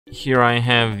Here I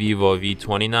have VIVO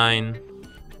V29,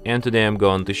 and today I'm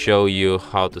going to show you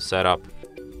how to set up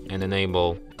and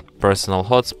enable personal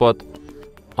hotspot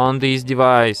on this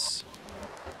device.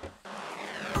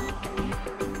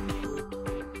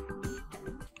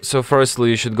 So firstly,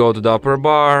 you should go to the upper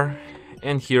bar,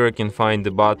 and here you can find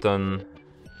the button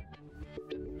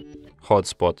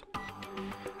Hotspot.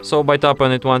 So by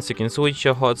tapping it once, you can switch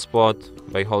your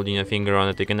hotspot. By holding your finger on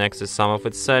it, you can access some of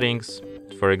its settings.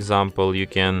 For example, you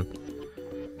can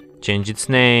change its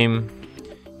name,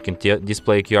 you can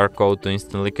display QR code to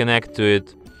instantly connect to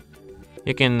it.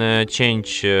 You can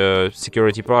change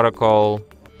security protocol,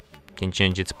 you can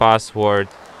change its password,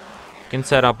 you can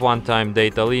set up one-time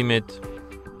data limit,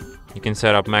 you can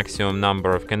set up maximum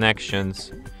number of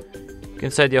connections, you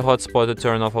can set your hotspot to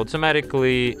turn off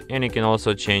automatically, and you can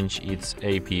also change its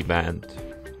AP band.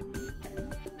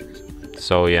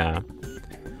 So yeah.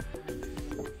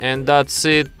 And that's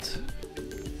it.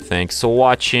 Thanks for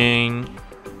watching.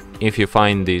 If you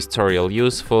find this tutorial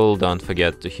useful, don't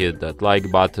forget to hit that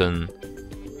like button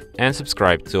and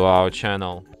subscribe to our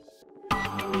channel.